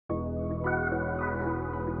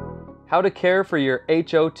How to care for your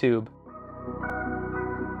HO tube.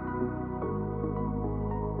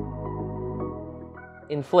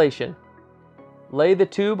 Inflation. Lay the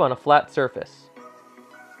tube on a flat surface.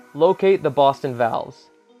 Locate the Boston valves.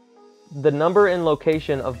 The number and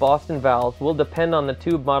location of Boston valves will depend on the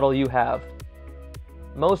tube model you have.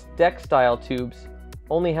 Most deck-style tubes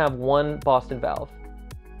only have one Boston valve.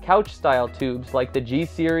 Couch-style tubes like the G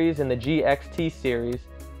series and the GXT series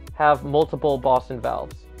have multiple Boston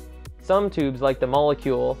valves. Some tubes like the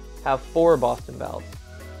Molecule have 4 Boston valves.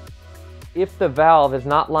 If the valve is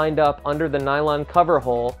not lined up under the nylon cover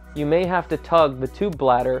hole, you may have to tug the tube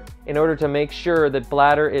bladder in order to make sure that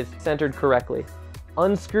bladder is centered correctly.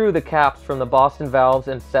 Unscrew the caps from the Boston valves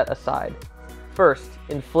and set aside. First,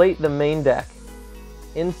 inflate the main deck.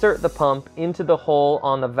 Insert the pump into the hole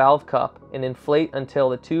on the valve cup and inflate until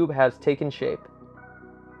the tube has taken shape.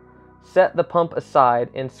 Set the pump aside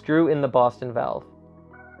and screw in the Boston valve.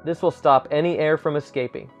 This will stop any air from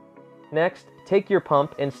escaping. Next, take your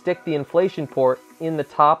pump and stick the inflation port in the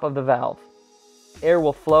top of the valve. Air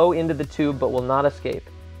will flow into the tube but will not escape.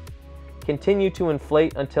 Continue to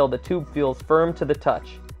inflate until the tube feels firm to the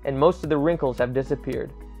touch and most of the wrinkles have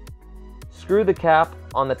disappeared. Screw the cap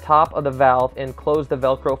on the top of the valve and close the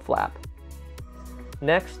Velcro flap.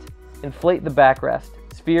 Next, inflate the backrest,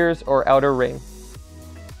 spheres, or outer ring.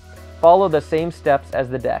 Follow the same steps as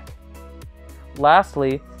the deck.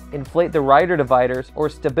 Lastly, inflate the rider dividers or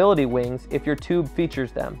stability wings if your tube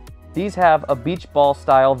features them. These have a beach ball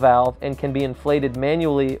style valve and can be inflated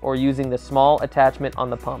manually or using the small attachment on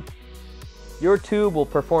the pump. Your tube will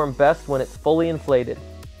perform best when it's fully inflated.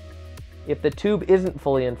 If the tube isn't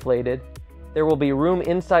fully inflated, there will be room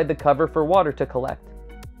inside the cover for water to collect.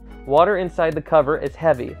 Water inside the cover is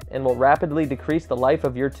heavy and will rapidly decrease the life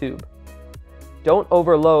of your tube. Don't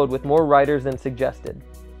overload with more riders than suggested,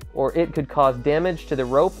 or it could cause damage to the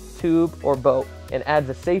rope, tube, or boat and adds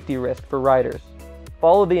a safety risk for riders.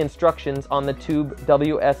 Follow the instructions on the tube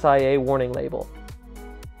WSIA warning label.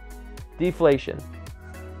 Deflation.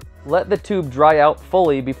 Let the tube dry out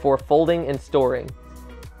fully before folding and storing.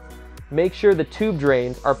 Make sure the tube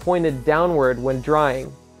drains are pointed downward when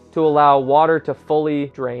drying to allow water to fully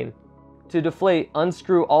drain. To deflate,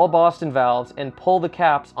 unscrew all Boston valves and pull the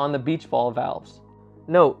caps on the beach ball valves.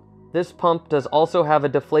 Note, this pump does also have a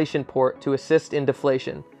deflation port to assist in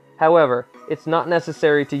deflation. However, it's not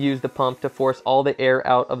necessary to use the pump to force all the air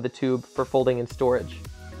out of the tube for folding and storage.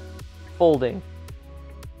 Folding.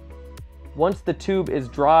 Once the tube is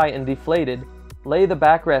dry and deflated, lay the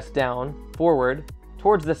backrest down, forward,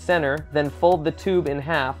 towards the center, then fold the tube in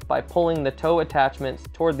half by pulling the toe attachments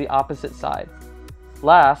toward the opposite side.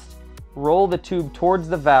 Last, roll the tube towards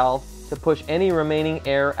the valve to push any remaining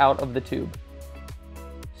air out of the tube.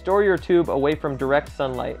 Store your tube away from direct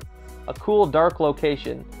sunlight. A cool, dark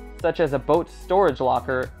location, such as a boat's storage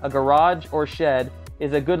locker, a garage, or shed,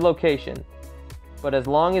 is a good location. But as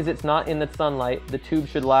long as it's not in the sunlight, the tube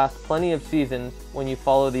should last plenty of seasons when you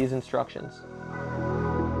follow these instructions.